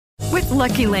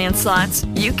Lucky Land Slots,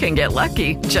 you can get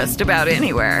lucky just about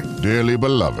anywhere. Dearly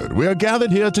beloved, we are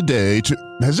gathered here today to...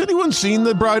 Has anyone seen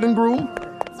the bride and groom?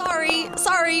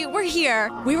 Sorry, we're here.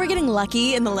 We were getting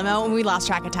lucky in the limo and we lost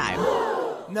track of time.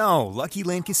 No, Lucky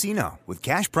Land Casino, with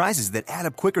cash prizes that add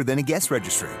up quicker than a guest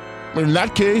registry. In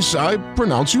that case, I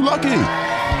pronounce you lucky.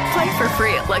 Play for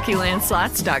free at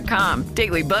LuckyLandSlots.com.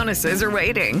 Daily bonuses are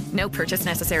waiting. No purchase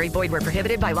necessary. Void where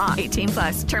prohibited by law.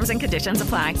 18+. Terms and conditions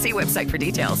apply. See website for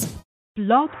details.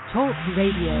 Blog Talk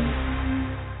Radio.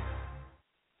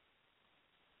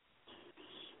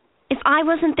 If I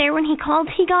wasn't there when he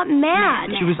called, he got mad.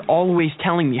 She was always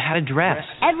telling me how to dress.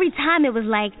 Every time it was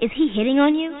like, is he hitting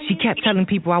on you? She kept telling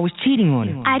people I was cheating on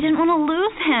him. I didn't want to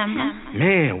lose him.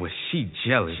 Man, was she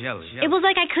jealous. It was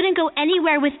like I couldn't go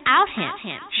anywhere without him.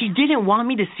 She didn't want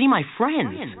me to see my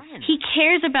friends. He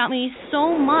cares about me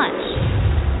so much.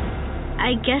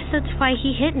 I guess that's why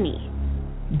he hit me.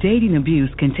 Dating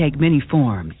abuse can take many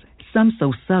forms. Some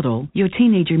so subtle, your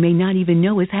teenager may not even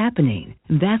know it's happening.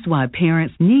 That's why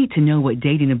parents need to know what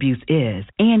dating abuse is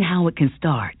and how it can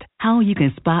start, how you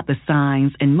can spot the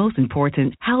signs, and most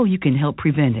important, how you can help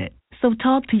prevent it. So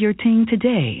talk to your teen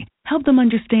today. Help them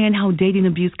understand how dating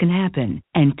abuse can happen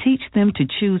and teach them to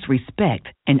choose respect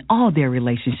in all their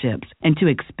relationships and to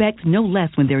expect no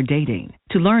less when they're dating.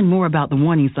 To learn more about the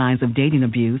warning signs of dating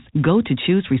abuse, go to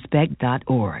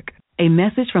chooserespect.org. A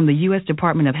message from the U.S.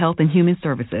 Department of Health and Human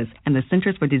Services and the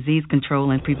Centers for Disease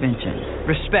Control and Prevention.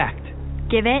 Respect.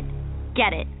 Give it,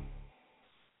 get it.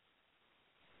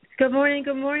 Good morning,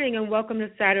 and welcome to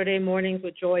Saturday Mornings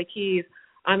with Joy Keys.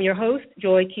 I'm your host,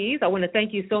 Joy Keys. I want to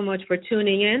thank you so much for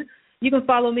tuning in. You can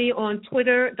follow me on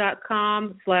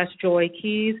twitter.com/Joy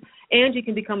Keys, and you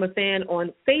can become a fan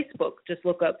on Facebook. Just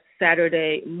look up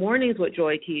Saturday Mornings with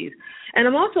Joy Keys. And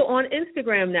I'm also on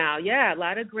Instagram now. Yeah, a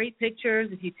lot of great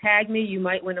pictures. If you tag me, you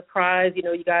might win a prize. You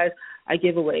know, you guys, I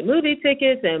give away movie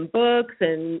tickets and books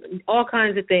and all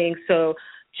kinds of things. So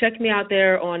check me out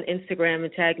there on Instagram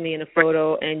and tag me in a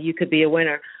photo, and you could be a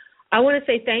winner. I want to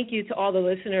say thank you to all the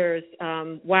listeners.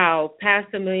 Wow,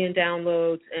 past 1 million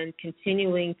downloads and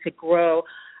continuing to grow.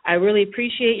 I really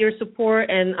appreciate your support,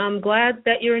 and I'm glad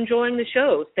that you're enjoying the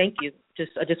shows. Thank you.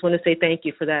 I just want to say thank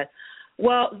you for that.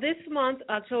 Well, this month,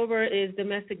 October, is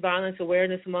Domestic Violence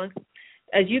Awareness Month.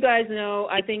 As you guys know,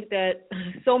 I think that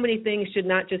so many things should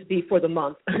not just be for the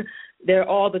month. They're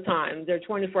all the time. They're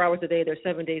 24 hours a day. They're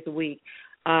 7 days a week.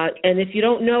 And if you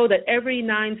don't know that every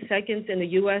 9 seconds in the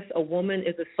U.S., a woman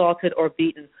is assaulted or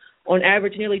beaten. On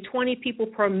average, nearly 20 people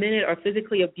per minute are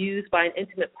physically abused by an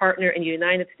intimate partner in the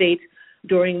United States.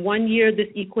 During 1 year, this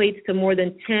equates to more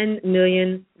than 10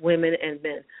 million women and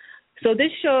men. So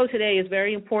this show today is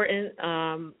very important,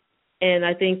 and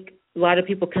I think a lot of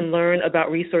people can learn about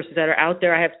resources that are out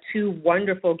there. I have two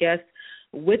wonderful guests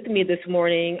with me this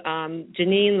morning,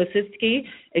 Janine Lisitsky,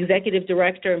 Executive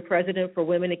Director and President for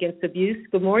Women Against Abuse.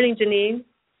 Good morning, Janine.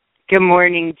 Good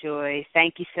morning, Joy.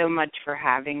 Thank you so much for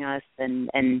having us and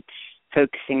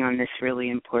focusing on this really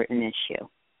important issue.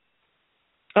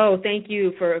 Oh, thank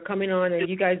you for coming on, and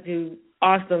you guys do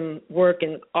awesome work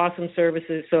and awesome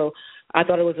services, so I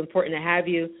thought it was important to have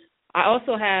you. I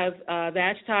also have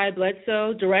Vashti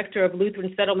Bledsoe, Director of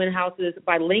Lutheran Settlement House's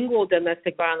Bilingual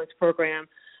Domestic Violence Program.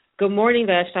 Good morning,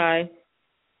 Vashti.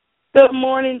 Good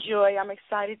morning, Joy. I'm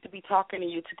excited to be talking to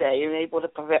you today and able to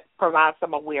provide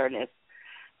some awareness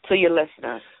to your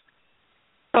listeners.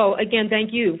 Oh, again,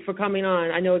 thank you for coming on.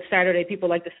 I know it's Saturday. People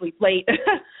like to sleep late,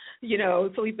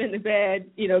 sleep in the bed,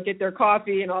 get their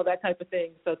coffee and all that type of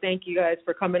thing. So thank you guys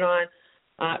for coming on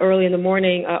early in the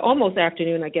morning, almost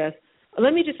afternoon, I guess.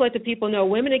 Let me just let the people know,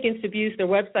 Women Against Abuse, their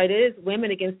website is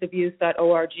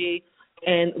womenagainstabuse.org,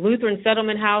 and Lutheran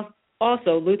Settlement House,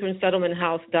 also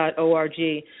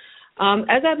lutheransettlementhouse.org.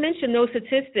 As I've mentioned, no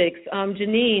statistics.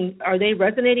 Janine, are they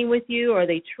resonating with you? Are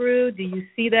they true? Do you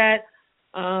see that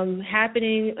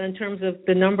happening in terms of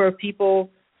the number of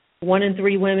people, 1 in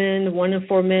 3 women, 1 in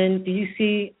 4 men?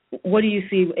 What do you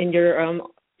see in your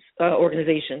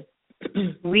organization?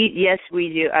 Yes, we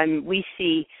do. We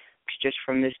see just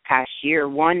from this past year.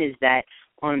 One is that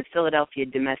on the Philadelphia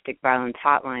Domestic Violence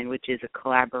Hotline, which is a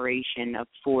collaboration of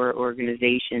 4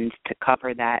 organizations to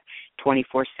cover that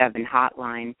 24/7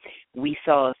 hotline, we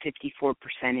saw a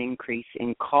 54% increase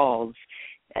in calls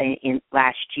in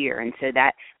last year. And so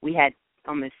that we had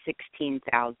almost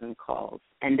 16,000 calls.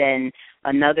 And then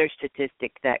another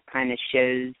statistic that kind of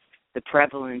shows the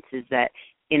prevalence is that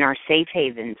in our safe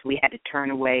havens, we had to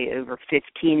turn away over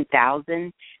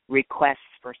 15,000 requests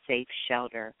for safe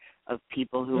shelter of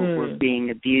people who were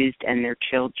being abused and their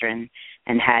children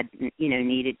and had,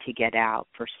 needed to get out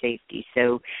for safety.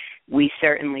 So we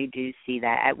certainly do see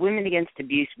that. At Women Against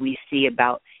Abuse, we see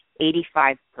about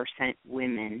 85%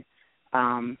 women.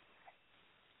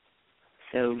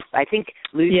 So I think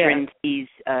Lutheran sees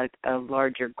a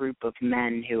larger group of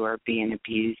men who are being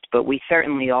abused, but we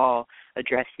certainly all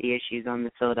address the issues on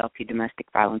the Philadelphia Domestic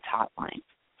Violence Hotline.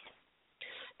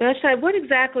 Now, Shai, what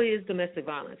exactly is domestic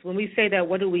violence? When we say that,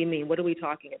 what do we mean? What are we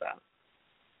talking about?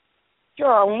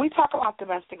 Sure. When we talk about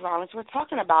domestic violence, we're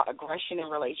talking about aggression in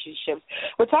relationships.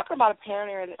 We're talking about a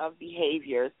pattern of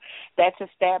behaviors that's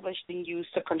established and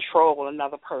used to control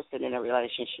another person in a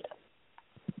relationship.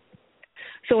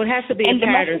 So it has to be a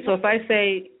pattern. So if I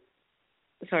say,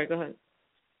 sorry, go ahead.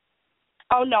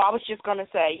 Oh, no, I was just going to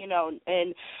say,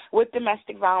 and with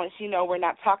domestic violence, we're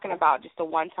not talking about just a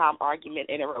one-time argument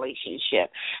in a relationship,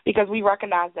 because we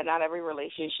recognize that not every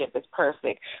relationship is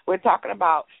perfect. We're talking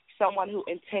about someone who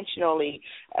intentionally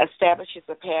establishes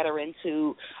a pattern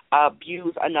to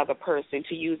abuse another person,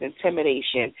 to use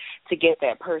intimidation to get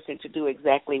that person to do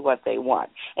exactly what they want,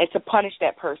 and to punish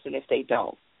that person if they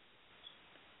don't.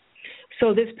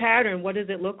 So this pattern, what does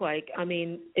it look like? I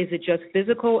mean, is it just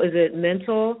physical? Is it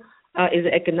mental? Is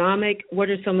it economic? What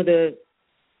are some of the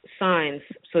signs,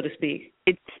 so to speak?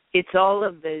 It's all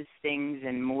of those things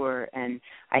and more. And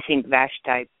I think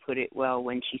Vashti put it well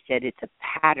when she said it's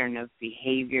a pattern of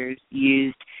behaviors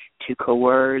used to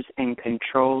coerce and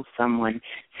control someone.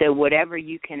 So whatever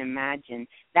you can imagine,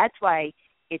 that's why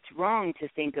it's wrong to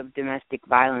think of domestic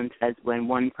violence as when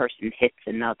one person hits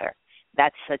another.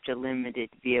 That's such a limited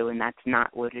view, and that's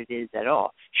not what it is at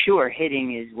all. Sure,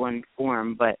 hitting is one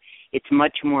form, but it's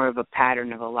much more of a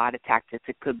pattern of a lot of tactics.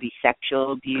 It could be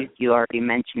sexual abuse. You already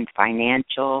mentioned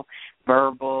financial,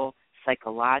 verbal,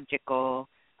 psychological,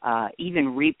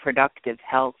 even reproductive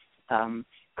health,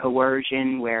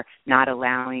 coercion, where not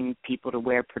allowing people to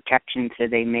wear protection so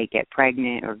they may get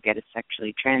pregnant or get a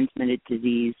sexually transmitted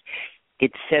disease.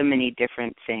 It's so many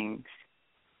different things.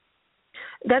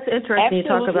 That's interesting. Absolutely. You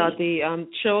talk about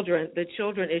the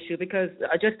children issue, because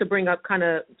just to bring up kind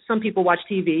of, some people watch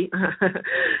TV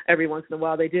every once in a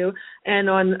while, they do, and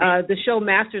on the show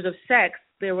Masters of Sex,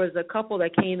 there was a couple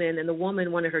that came in and the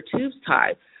woman wanted her tubes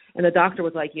tied, and the doctor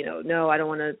was like, no, I don't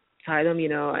want to tie them,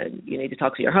 and you need to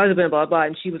talk to your husband, blah, blah,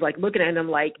 and she was like looking at him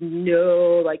like,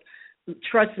 no, like,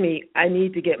 trust me, I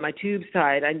need to get my tubes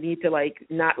tied. I need to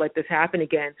not let this happen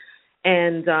again.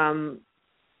 And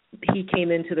he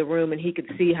came into the room and he could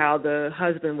see how the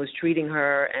husband was treating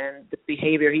her and the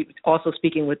behavior. He was also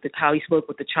speaking with how he spoke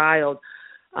with the child.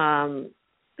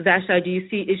 Vashti, do you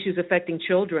see issues affecting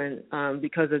children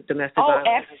because of domestic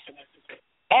violence?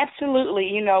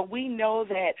 Absolutely. We know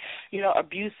that,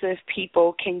 abusive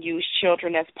people can use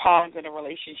children as pawns in a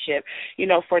relationship,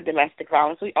 for domestic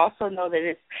violence. We also know that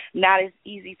it's not as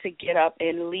easy to get up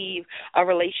and leave a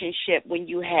relationship when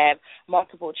you have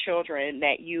multiple children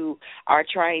that you are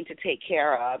trying to take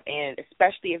care of, and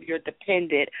especially if you're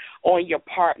dependent on your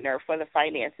partner for the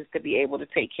finances to be able to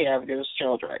take care of those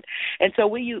children. And so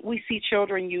we see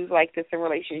children used like this in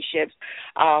relationships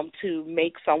to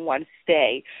make someone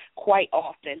stay quite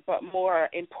often. But more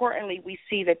importantly, we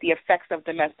see that the effects of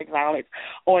domestic violence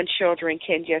on children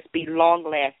can just be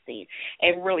long-lasting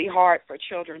and really hard for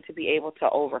children to be able to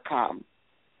overcome.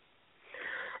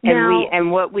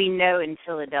 And what we know in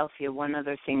Philadelphia, one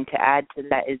other thing to add to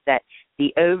that is that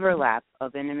the overlap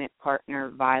of intimate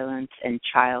partner violence and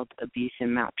child abuse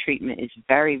and maltreatment is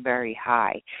very, very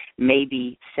high,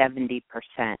 maybe 70%.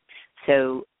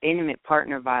 So intimate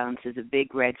partner violence is a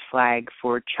big red flag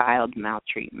for child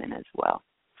maltreatment as well.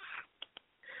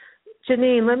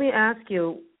 Janine, let me ask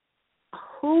you,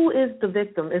 who is the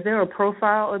victim? Is there a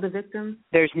profile of the victim?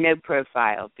 There's no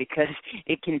profile, because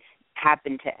it can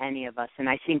happen to any of us. And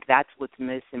I think that's what's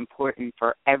most important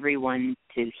for everyone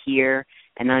to hear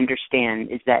and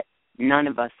understand, is that none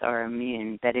of us are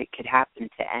immune, that it could happen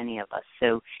to any of us.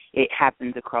 So it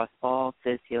happens across all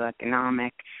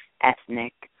socioeconomic,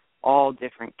 ethnic, all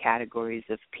different categories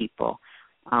of people.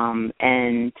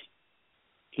 And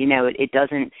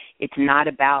it's not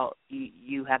about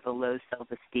you have a low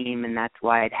self-esteem and that's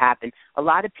why it happened. A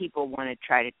lot of people want to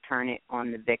try to turn it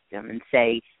on the victim and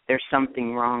say there's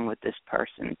something wrong with this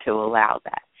person to allow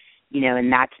that,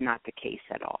 and that's not the case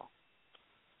at all.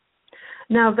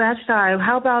 Now, Vashti,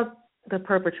 how about the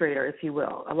perpetrator, if you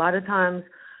will? A lot of times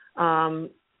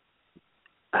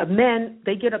men,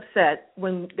 they get upset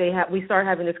when we start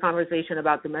having this conversation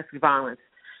about domestic violence,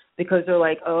 because they're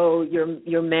like, oh,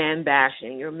 you're man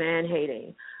bashing, you're man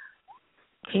hating.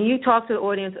 Can you talk to the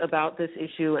audience about this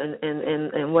issue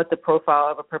and what the profile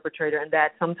of a perpetrator, and that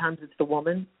sometimes it's the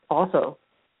woman also?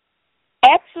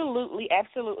 Absolutely,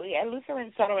 absolutely. At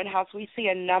Lutheran Settlement House, we see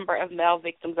a number of male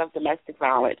victims of domestic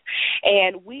violence,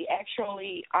 and we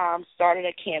actually started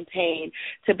a campaign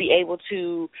to be able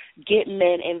to get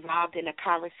men involved in the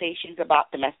conversations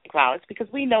about domestic violence because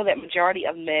we know that majority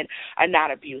of men are not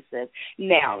abusive.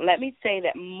 Now, let me say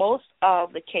that most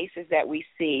of the cases that we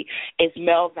see is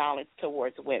male violence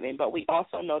towards women, but we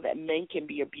also know that men can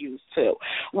be abused too.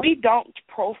 We don't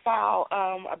profile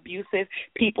abusive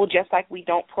people just like we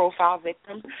don't profile victims.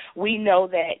 We know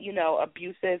that,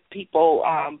 abusive people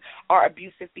are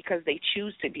abusive because they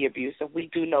choose to be abusive. We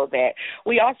do know that.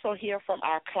 We also hear from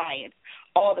our clients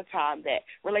all the time that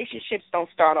relationships don't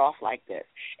start off like this.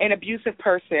 An abusive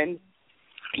person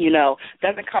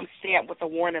doesn't come stamped with a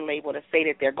warning label to say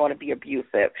that they're going to be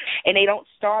abusive. And they don't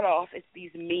start off as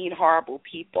these mean, horrible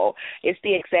people. It's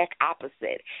the exact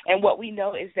opposite. And what we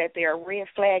know is that there are red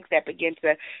flags that begin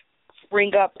to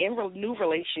spring up in new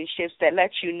relationships that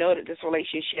let you know that this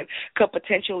relationship could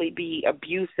potentially be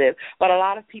abusive. But a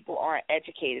lot of people aren't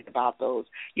educated about those,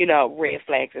 red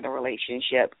flags in a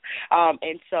relationship.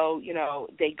 And so,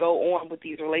 they go on with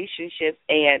these relationships,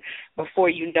 and before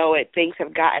you know it, things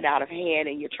have gotten out of hand,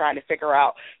 and you're trying to figure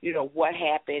out, what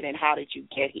happened and how did you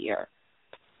get here.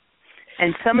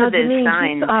 And some of those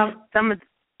signs, I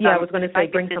was going to say,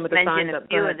 bring some of the signs up.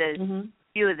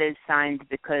 Few of those signs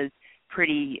because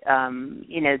pretty,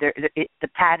 the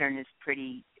pattern is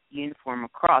pretty uniform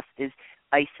across, is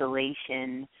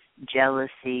isolation,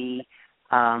 jealousy,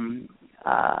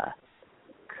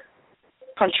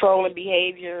 controlling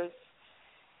behaviors.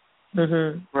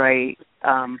 Right.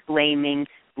 Blaming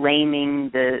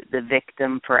the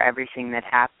victim for everything that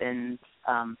happens,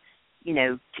 and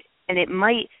it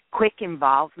might, quick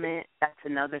involvement, that's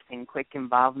another thing, quick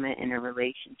involvement in a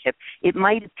relationship. It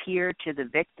might appear to the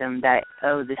victim that,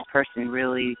 this person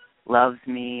really loves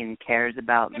me and cares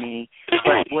about me,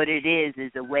 but what it is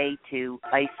a way to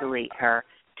isolate her,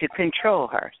 to control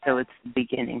her. So it's the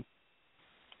beginning.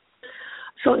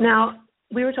 So now,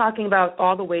 we were talking about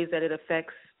all the ways that it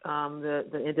affects the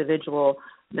individual,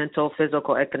 mental,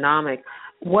 physical, economic.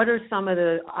 What are some of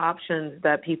the options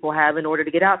that people have in order to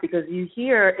get out? Because you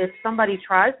hear if somebody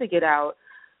tries to get out,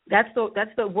 that's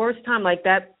the worst time. Like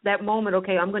that moment,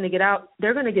 okay, I'm going to get out,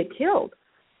 they're going to get killed.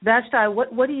 Vashti,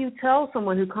 what do you tell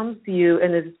someone who comes to you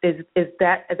and is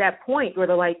that at that point where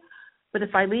they're like, but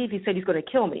if I leave, he said he's going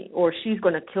to kill me, or she's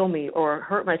going to kill me, or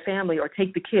hurt my family, or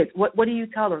take the kids. What do you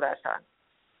tell them, Vashti?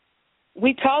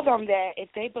 We tell them that if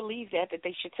they believe that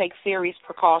they should take serious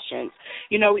precautions.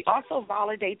 We also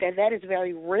validate that is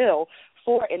very real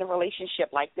in a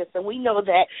relationship like this. And we know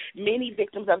that many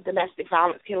victims of domestic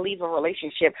violence can leave a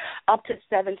relationship up to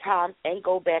 7 times and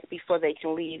go back before they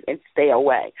can leave and stay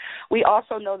away. We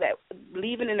also know that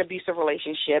leaving an abusive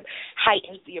relationship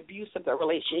heightens the abuse of the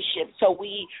relationship. So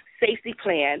we safety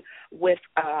plan with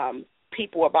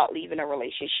people about leaving a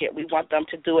relationship. We want them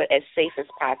to do it as safe as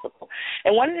possible.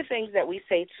 And one of the things that we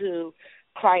say to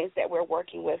clients that we're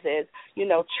working with is,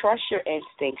 trust your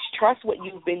instincts. Trust what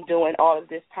you've been doing all of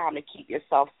this time to keep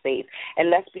yourself safe, and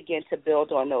let's begin to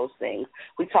build on those things.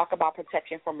 We talk about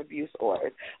protection from abuse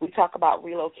orders. We talk about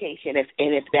relocation if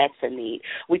that's a need.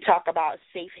 We talk about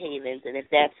safe havens and if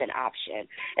that's an option.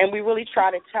 And we really try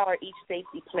to tailor each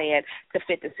safety plan to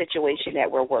fit the situation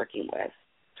that we're working with.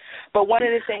 But one of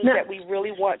the things that we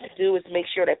really want to do is make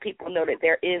sure that people know that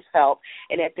there is help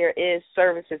and that there is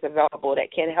services available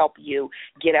that can help you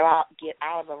get out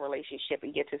of a relationship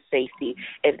and get to safety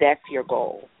if that's your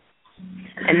goal.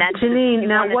 And that's Janine.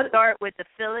 Now, start with the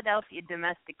Philadelphia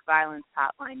Domestic Violence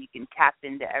Hotline. You can tap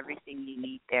into everything you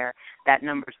need there. That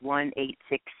number is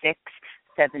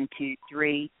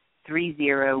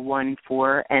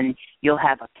 1-866-723-3014, and you'll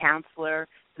have a counselor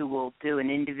who will do an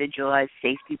individualized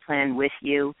safety plan with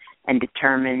you and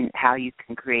determine how you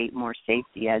can create more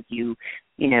safety as you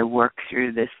work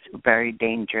through this very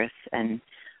dangerous and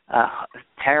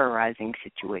terrorizing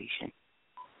situation.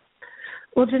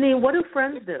 Well, Janine, what do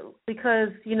friends do?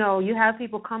 Because, you have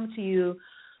people come to you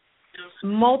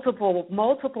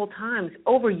multiple times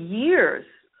over years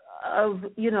of,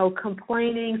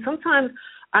 complaining. Sometimes,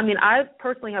 I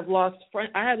personally have lost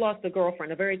I had lost a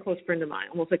girlfriend, a very close friend of mine,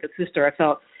 almost like a sister, I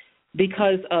felt,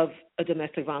 because of a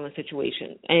domestic violence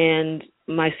situation. And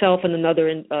myself and another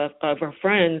of her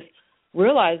friends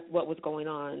realized what was going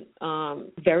on.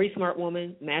 Very smart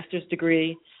woman, master's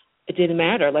degree. It didn't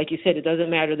matter. Like you said, it doesn't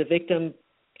matter. The victim,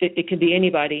 it could be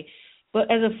anybody.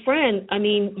 But as a friend,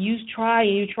 you try,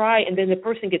 and then the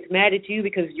person gets mad at you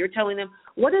because you're telling them.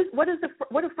 What do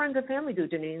friends and family do,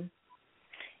 Janine?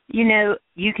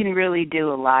 You can really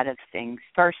do a lot of things.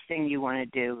 First thing you want to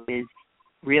do is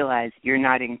realize you're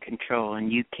not in control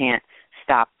and you can't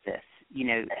stop this.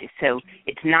 So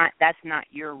that's not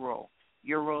your role.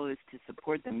 Your role is to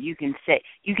support them. You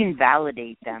can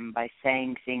validate them by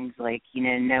saying things like,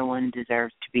 no one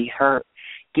deserves to be hurt.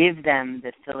 Give them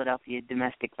the Philadelphia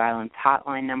Domestic Violence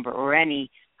Hotline number or any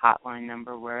hotline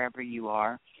number wherever you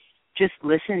are. Just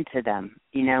listen to them,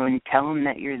 and tell them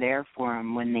that you're there for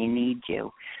them when they need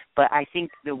you. But I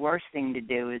think the worst thing to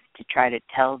do is to try to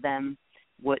tell them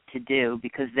what to do,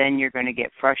 because then you're going to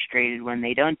get frustrated when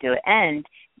they don't do it, and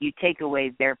you take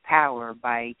away their power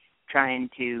by trying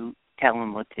to tell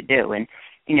them what to do. And,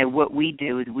 what we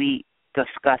do is we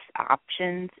discuss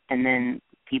options, and then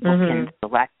people can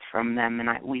select from them, and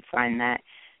we find that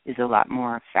is a lot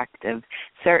more effective.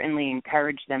 Certainly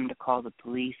encourage them to call the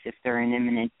police if they're in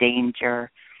imminent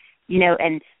danger,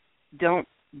 and don't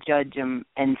judge them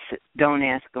and don't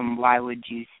ask them, why would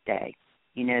you stay?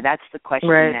 That's the question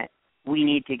that we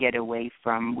need to get away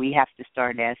from. We have to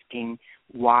start asking,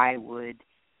 why would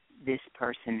this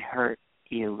person hurt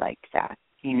you like that?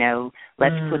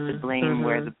 Let's put the blame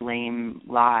where the blame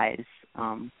lies.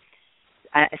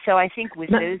 So I think with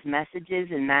those messages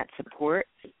and that support,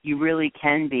 you really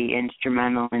can be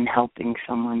instrumental in helping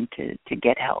someone to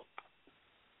get help.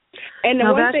 And the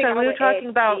one thing we were talking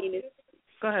about.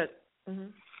 Go ahead.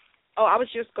 Oh, I was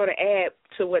just going to add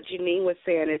to what Janine was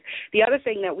saying is the other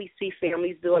thing that we see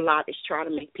families do a lot is try to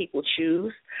make people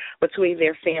choose between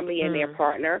their family and their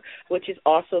partner, which is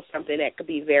also something that could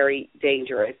be very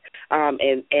dangerous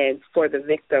and for the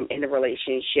victim in the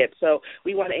relationship. So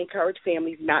we want to encourage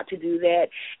families not to do that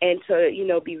and to,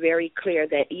 be very clear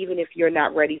that even if you're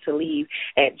not ready to leave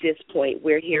at this point,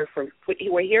 we're here for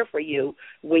you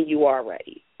when you are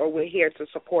ready, or we're here to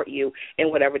support you in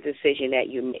whatever decision that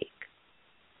you make.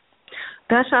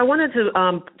 Basha, I wanted to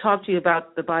talk to you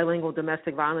about the bilingual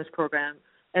domestic violence program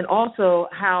and also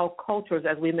how cultures,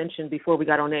 as we mentioned before we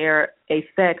got on the air,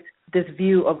 affect this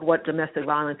view of what domestic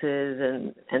violence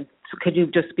is. And could you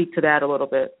just speak to that a little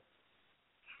bit?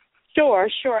 Sure.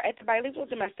 At the Bilingual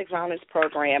Domestic Violence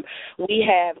Program, we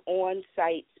have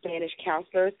on-site Spanish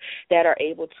counselors that are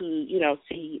able to,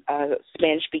 see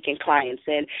Spanish-speaking clients.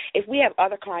 And if we have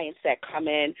other clients that come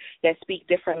in that speak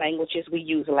different languages, we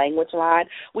use Language Line.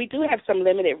 We do have some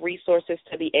limited resources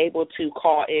to be able to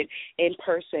call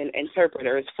in-person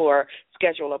interpreters for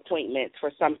schedule appointments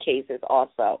for some cases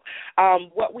also.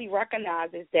 What we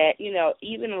recognize is that,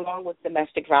 even along with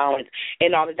domestic violence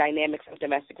and all the dynamics of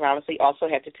domestic violence, we also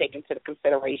have to take into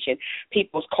consideration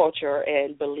people's culture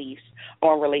and beliefs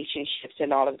on relationships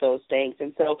and all of those things.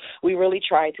 And so we really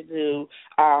try to do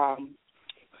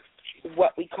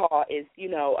what we call is,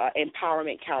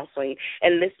 empowerment counseling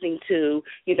and listening to,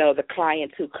 the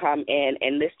clients who come in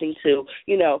and listening to,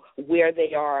 where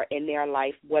they are in their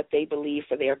life, what they believe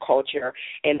for their culture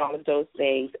and all of those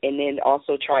things. And then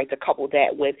also trying to couple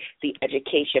that with the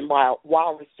education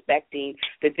while respecting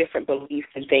the different beliefs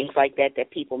and things like that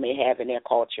people may have in their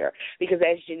culture. Because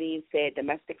as Janine said,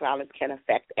 domestic violence can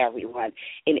affect everyone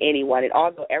and anyone. And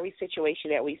although every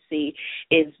situation that we see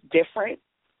is different,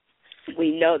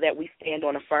 we know that we stand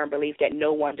on a firm belief that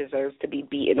no one deserves to be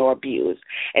beaten or abused.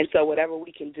 And so whatever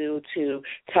we can do to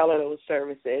tailor those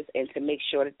services and to make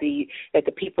sure that the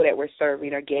people that we're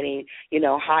serving are getting,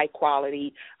 high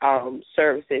quality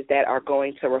services that are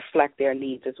going to reflect their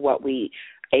needs is what we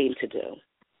aim to do.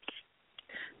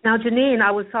 Now, Janine, I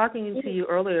was talking to you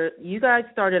earlier. You guys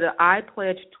started an I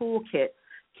Pledge toolkit.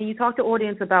 Can you talk to the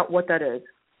audience about what that is?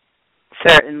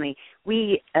 Certainly.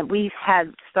 We've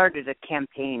had started a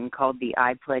campaign called the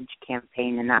I Pledge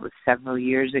campaign, and that was several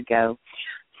years ago,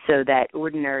 so that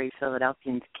ordinary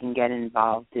Philadelphians can get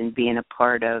involved in being a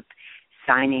part of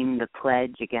signing the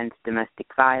pledge against domestic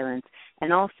violence,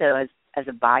 and also as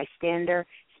a bystander,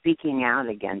 speaking out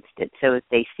against it. So if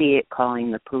they see it, calling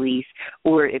the police,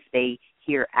 or if they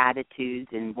hear attitudes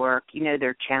in work,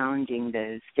 they're challenging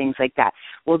those, things like that.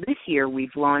 Well, this year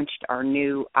we've launched our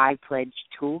new I Pledge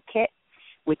toolkit,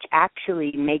 which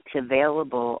actually makes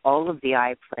available all of the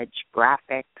I Pledge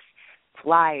graphics,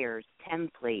 flyers,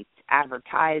 templates,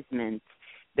 advertisements.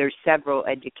 There's several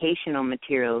educational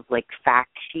materials like fact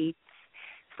sheets,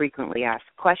 frequently asked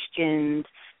questions.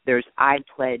 There's I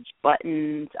Pledge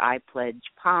buttons, I Pledge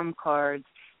palm cards.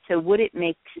 So what it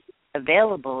makes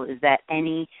available is that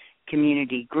any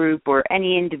community group or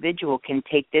any individual can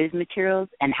take those materials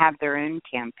and have their own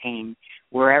campaign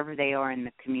wherever they are in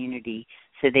the community,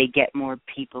 so they get more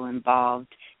people involved.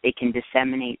 They can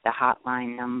disseminate the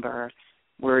hotline number.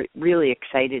 We're really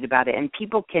excited about it. And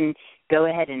people can go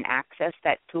ahead and access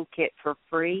that toolkit for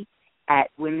free at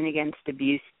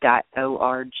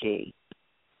womenagainstabuse.org.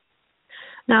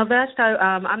 Now, Vashti,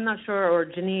 I'm not sure, or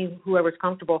Janine, whoever's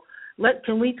comfortable,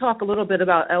 can we talk a little bit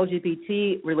about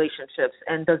LGBT relationships,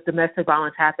 and does domestic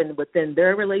violence happen within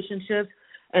their relationships?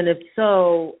 And if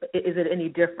so, is it any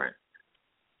different?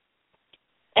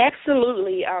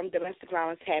 Absolutely. Domestic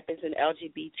violence happens in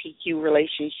LGBTQ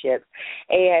relationships.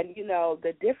 And,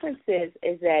 the difference is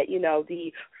that,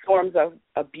 the forms of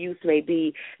abuse may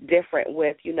be different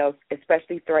with,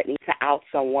 especially threatening to out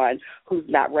someone who's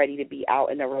not ready to be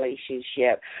out in a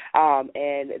relationship.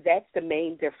 And that's the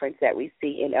main difference that we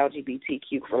see in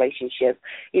LGBTQ relationships,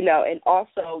 and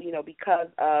also, because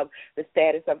of the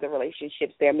status of the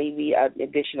relationships, there may be an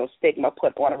additional stigma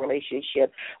put on a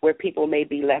relationship where people may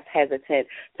be less hesitant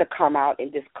to come out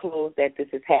and disclose that this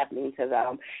is happening to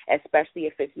them, especially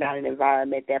if it's not an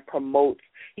environment that promotes,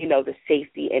 the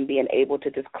safety and being able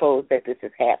to disclose that this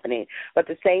is happening. But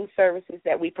the same services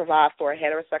that we provide for a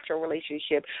heterosexual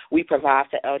relationship, we provide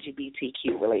for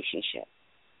LGBTQ relationships.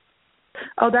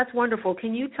 Oh, that's wonderful.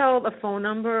 Can you tell the phone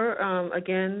number,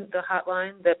 again, the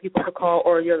hotline that people could call,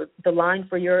 or the line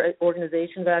for your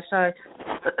organization, Vashti?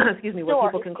 Excuse me, what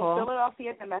people can call? It's the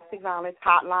Philadelphia Domestic Violence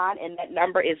Hotline, and that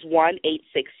number is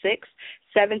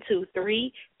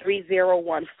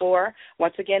 1-866-723-3014.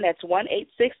 Once again, that's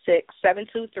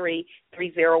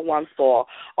 1-866-723-3014.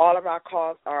 All of our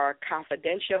calls are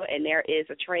confidential, and there is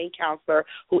a trained counselor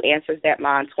who answers that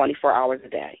line 24 hours a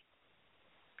day.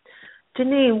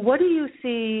 Janine, what do you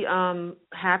see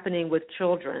happening with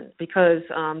children? Because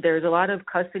there's a lot of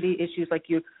custody issues, like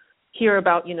you hear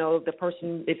about, the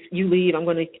person, if you leave, I'm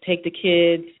going to take the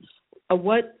kids.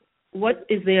 What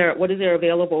is there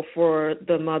available for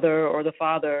the mother or the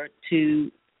father to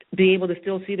be able to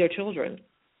still see their children?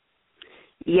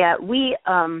 Yeah, we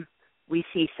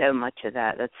see so much of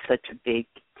that. That's such a big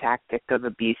tactic of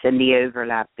abuse, and the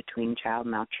overlap between child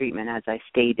maltreatment, as I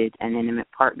stated, and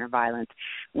intimate partner violence.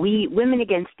 Women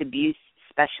Against Abuse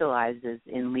specializes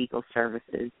in legal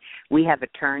services. We have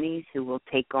attorneys who will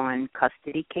take on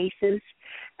custody cases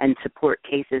and support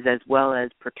cases, as well as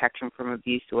protection from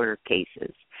abuse order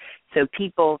cases. So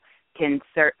people can,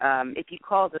 if you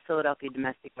call the Philadelphia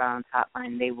Domestic Violence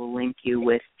Hotline, they will link you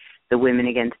with the Women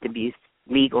Against Abuse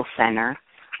Legal Center,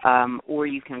 or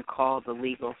you can call the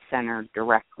Legal Center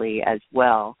directly as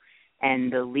well.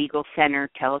 And the Legal Center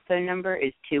telephone number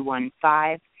is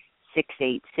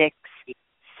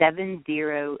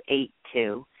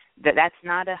 215-686-7082. That's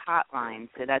not a hotline,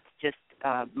 so that's just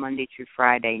Monday through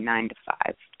Friday, 9 to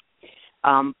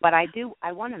 5. But I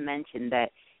want to mention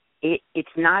that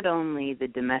it's not only the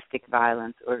domestic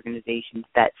violence organizations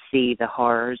that see the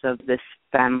horrors of this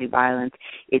family violence,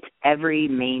 it's every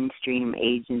mainstream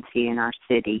agency in our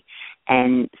city.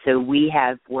 And so we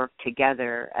have worked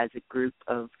together as a group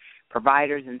of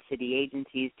providers and city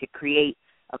agencies to create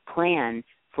a plan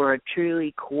for a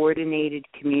truly coordinated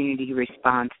community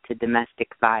response to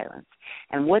domestic violence.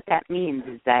 And what that means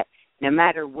is that no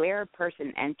matter where a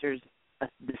person enters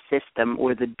the system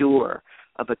or the door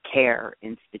of a care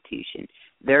institution,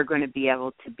 they're going to be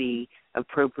able to be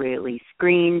appropriately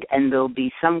screened, and there'll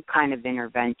be some kind of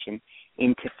intervention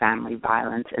into family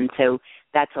violence. And so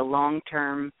that's a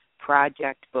long-term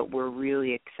project, but we're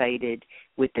really excited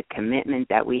with the commitment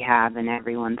that we have and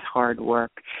everyone's hard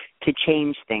work to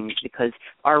change things, because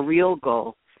our real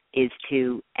goal is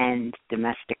to end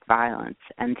domestic violence.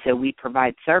 And so we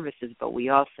provide services, but we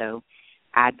also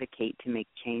advocate to make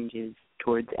changes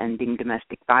towards ending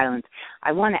domestic violence.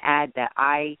 I want to add that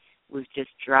I was just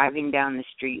driving down the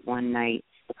street one night,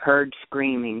 heard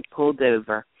screaming, pulled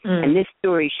over, and this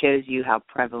story shows you how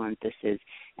prevalent this is.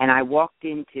 And I walked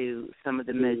into some of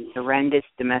the most horrendous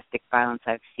domestic violence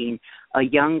I've seen, a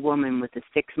young woman with a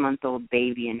 6-month-old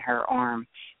baby in her arm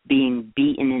being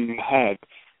beaten in the head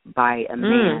by a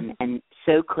man, and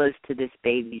so close to this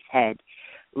baby's head.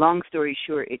 Long story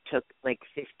short, it took like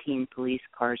 15 police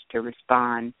cars to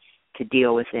respond to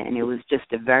deal with it, and it was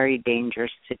just a very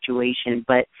dangerous situation.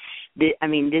 But this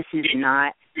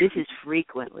is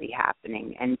frequently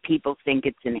happening, and people think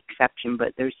it's an exception,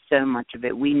 but there's so much of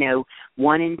it. We know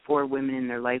 1 in 4 women in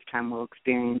their lifetime will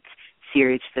experience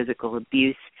serious physical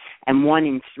abuse, and 1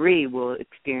 in 3 will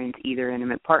experience either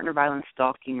intimate partner violence,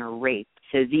 stalking, or rape.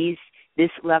 So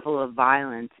this level of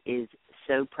violence is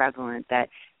so prevalent that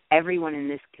everyone in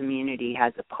this community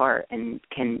has a part and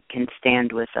can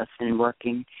stand with us in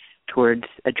working towards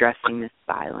addressing this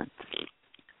violence.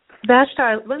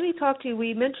 Vashti, let me talk to you.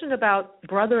 We mentioned about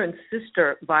brother and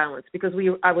sister violence, because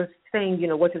I was saying,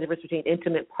 what's the difference between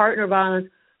intimate partner violence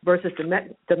versus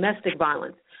domestic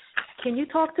violence. Can you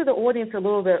talk to the audience a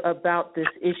little bit about this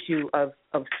issue of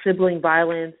sibling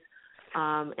violence?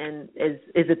 And is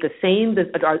it the same?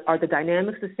 Are the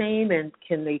dynamics the same? And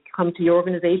can they come to your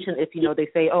organization if, they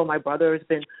say, oh, my brother has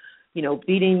been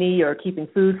beating me or keeping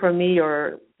food from me,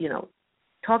 or,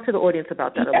 talk to the audience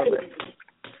about that a little bit.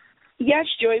 Yes,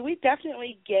 Joy, we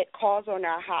definitely get calls on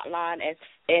our hotline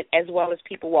as well as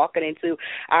people walking into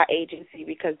our agency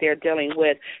because they're dealing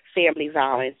with family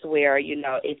violence where,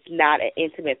 it's not an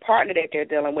intimate partner that they're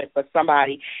dealing with, but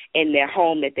somebody in their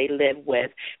home that they live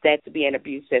with that's being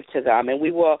abusive to them. And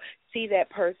we will see that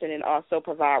person and also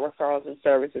provide referrals and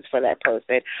services for that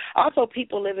person. Also,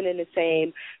 people living in the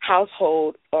same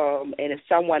household, and if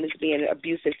someone is being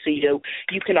abusive to you,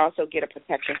 you can also get a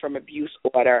protection from abuse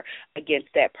order against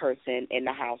that person in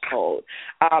the household.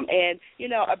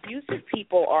 Abusive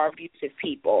people are abusive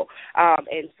people.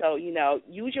 And so,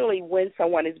 usually when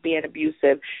someone is being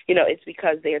abusive, it's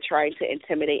because they're trying to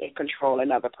intimidate and control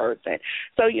another person.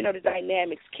 So, the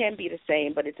dynamics can be the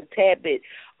same, but it's a tad bit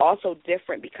also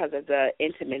different because of the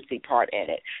intimacy part in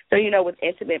it. So, with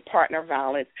intimate partner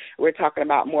violence, we're talking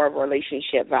about more of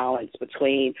relationship violence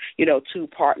between, two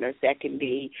partners that can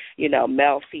be,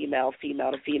 male, female,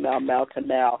 female to female, male to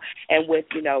male. And with,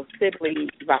 sibling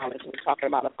violence, we're talking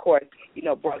about, of course,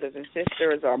 brothers and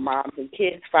sisters or moms and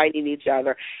kids fighting each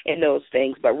other and those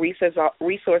things. But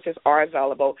resources are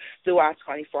available through our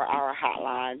 24-hour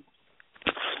hotline.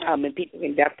 And people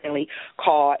can definitely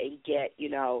call and get,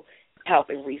 help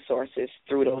and resources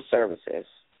through those services.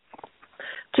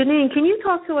 Janine, can you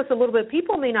talk to us a little bit?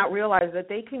 People may not realize that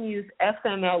they can use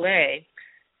FMLA,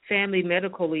 Family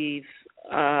Medical Leave,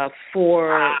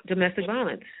 for domestic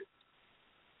violence.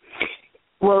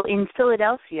 Well, in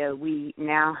Philadelphia, we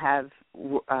now have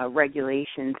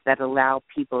regulations that allow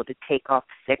people to take off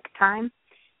sick time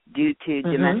due to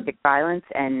domestic violence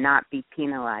and not be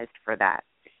penalized for that.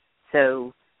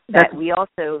 So that we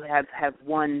also have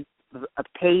a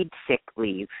paid sick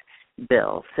leave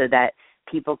bill so that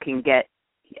people can get,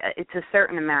 it's a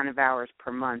certain amount of hours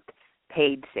per month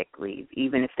paid sick leave,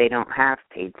 even if they don't have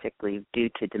paid sick leave due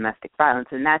to domestic violence.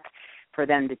 And that's for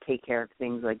them to take care of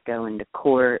things like going to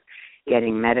court,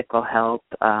 getting medical help,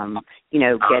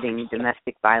 getting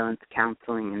domestic violence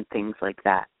counseling and things like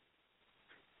that.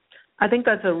 I think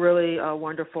that's a really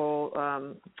wonderful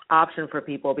option for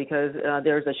people because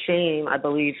there's a shame, I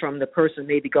believe, from the person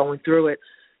maybe going through it,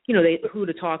 who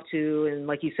to talk to. And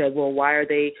like you said, well, why are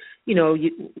they,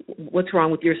 what's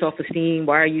wrong with your self-esteem?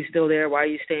 Why are you still there? Why are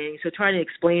you staying? So trying to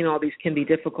explain all these can be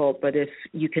difficult, but if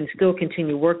you can still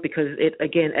continue work because it,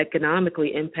 again,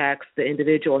 economically impacts the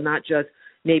individual, not just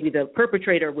maybe the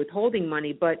perpetrator withholding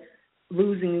money, but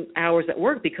losing hours at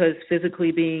work because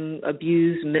physically being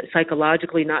abused,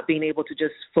 psychologically not being able to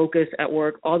just focus at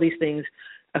work, all these things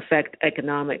affect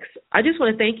economics. I just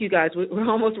want to thank you guys. We're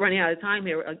almost running out of time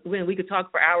here. We could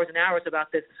talk for hours and hours about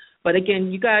this. But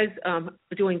again, you guys are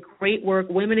doing great work.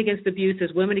 Women Against Abuse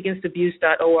is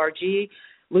womenagainstabuse.org.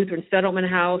 Lutheran Settlement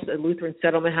House at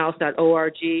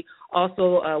lutheransettlementhouse.org.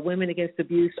 Also, Women Against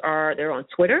Abuse they're on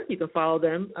Twitter. You can follow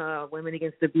them, Women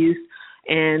Against Abuse.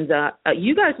 And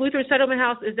you guys, Lutheran Settlement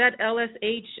House, is that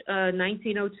LSH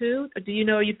 1902? Do you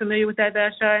know? Are you familiar with that,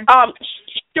 Vashti?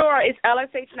 Sure, it's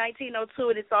LSH 1902,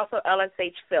 and it's also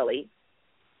LSH Philly.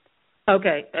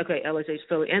 Okay, LSH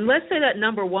Philly. And let's say that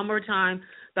number one more time,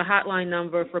 the hotline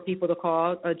number for people to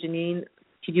call. Janine,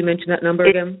 could you mention that number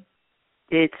again?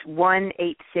 It's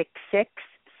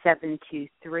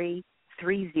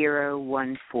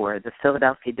 1-866-723-3014, the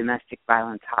Philadelphia Domestic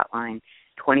Violence Hotline,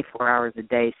 24 hours a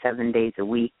day, 7 days a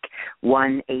week,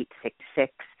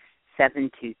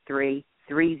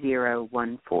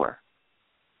 1-866-723-3014.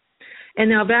 And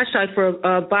now, Vashti, for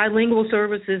bilingual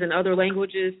services in other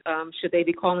languages, should they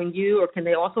be calling you, or can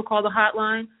they also call the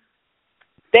hotline?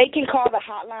 They can call the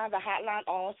hotline. The hotline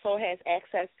also has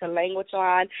access to Language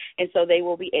Line, and so they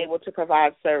will be able to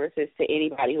provide services to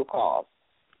anybody who calls.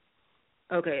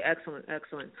 Okay, excellent.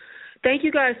 Thank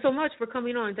you guys so much for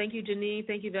coming on. Thank you, Janine.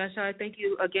 Thank you, Vashti. Thank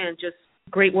you again. Just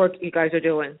great work you guys are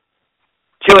doing.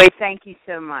 Joy, thank you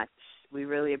so much. We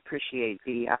really appreciate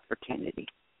the opportunity.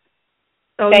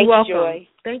 Oh, you're welcome.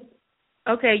 Joy.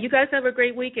 Okay, you guys have a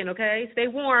great weekend, okay? Stay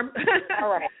warm. All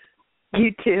right.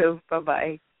 You too.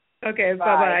 Bye-bye. Okay,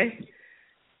 bye-bye.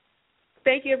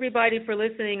 Thank you, everybody, for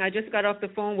listening. I just got off the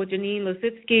phone with Janine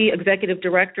Lisitsky, Executive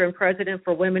Director and President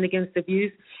for Women Against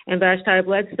Abuse, and Vashti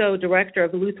Bledsoe, Director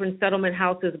of the Lutheran Settlement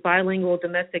House's Bilingual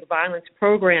Domestic Violence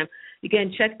Program.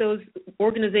 Again, check those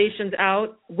organizations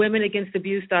out,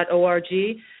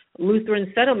 womenagainstabuse.org,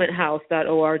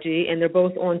 lutheransettlementhouse.org, and they're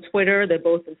both on Twitter. They're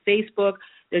both on Facebook.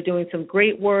 They're doing some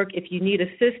great work. If you need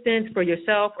assistance for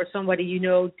yourself or somebody you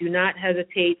know, do not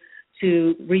hesitate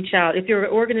to reach out. If you're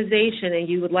an organization and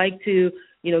you would like to,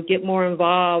 get more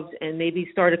involved and maybe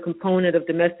start a component of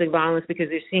domestic violence because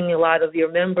you're seeing a lot of your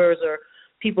members or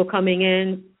people coming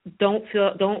in, don't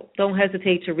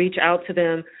hesitate to reach out to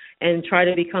them and try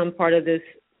to become part of this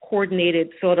coordinated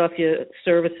Philadelphia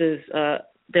services.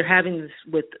 They're having this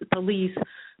with police,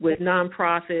 with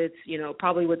nonprofits,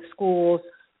 probably with schools.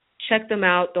 Check them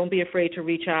out. Don't be afraid to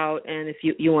reach out. And if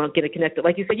you want to get it connected,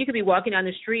 like you said, you could be walking down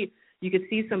the street. You could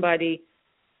see somebody.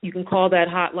 You can call that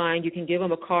hotline. You can give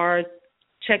them a card.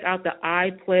 Check out the I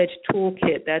Pledge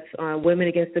Toolkit. That's on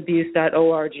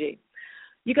womenagainstabuse.org.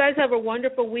 You guys have a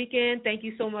wonderful weekend. Thank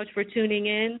you so much for tuning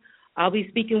in. I'll be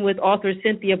speaking with author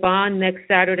Cynthia Bond next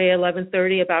Saturday,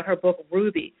 11:30, about her book,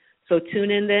 Ruby. So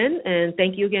tune in then, and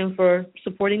thank you again for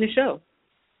supporting the show.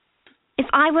 If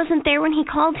I wasn't there when he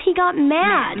called, he got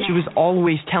mad. She was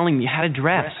always telling me how to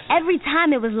dress. Every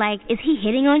time it was like, is he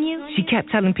hitting on you? She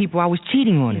kept telling people I was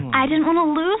cheating on him. I didn't want to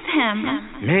lose him.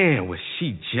 Man, was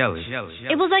she jealous.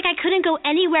 It was like I couldn't go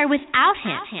anywhere without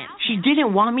him. She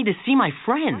didn't want me to see my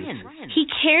friends. He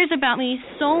cares about me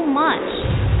so much.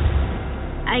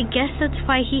 I guess that's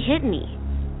why he hit me.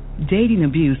 Dating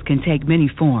abuse can take many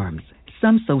forms.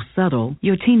 Some so subtle,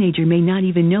 your teenager may not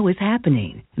even know it's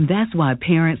happening. That's why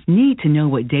parents need to know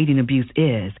what dating abuse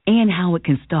is and how it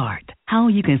can start, how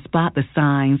you can spot the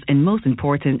signs, and most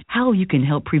important, how you can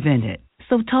help prevent it.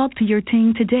 So talk to your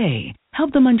teen today.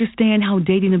 Help them understand how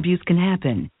dating abuse can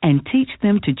happen and teach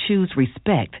them to choose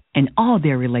respect in all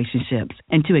their relationships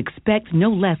and to expect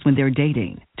no less when they're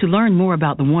dating. To learn more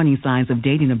about the warning signs of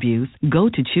dating abuse, go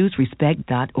to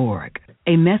chooserespect.org.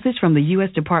 A message from the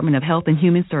U.S. Department of Health and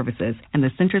Human Services and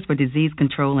the Centers for Disease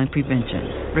Control and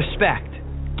Prevention. Respect.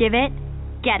 Give it,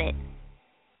 get it.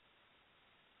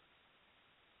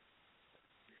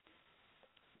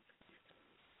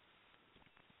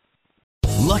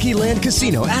 Lucky Land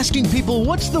Casino, asking people,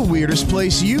 what's the weirdest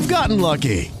place you've gotten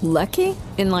lucky? Lucky?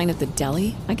 In line at the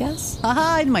deli, I guess?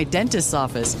 Aha, in my dentist's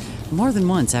office. More than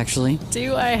once, actually.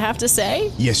 Do I have to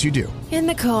say? Yes, you do. In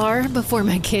the car before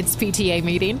my kids' PTA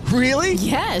meeting. Really?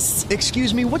 Yes.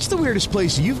 Excuse me, what's the weirdest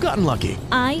place you've gotten lucky?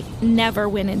 I never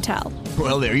win and tell.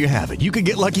 Well, there you have it. You can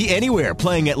get lucky anywhere,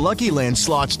 playing at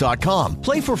LuckyLandSlots.com.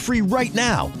 Play for free right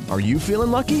now. Are you feeling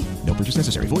lucky? No purchase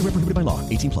necessary. Void where prohibited by law.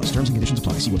 18+. Terms and conditions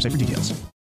apply. See website for details.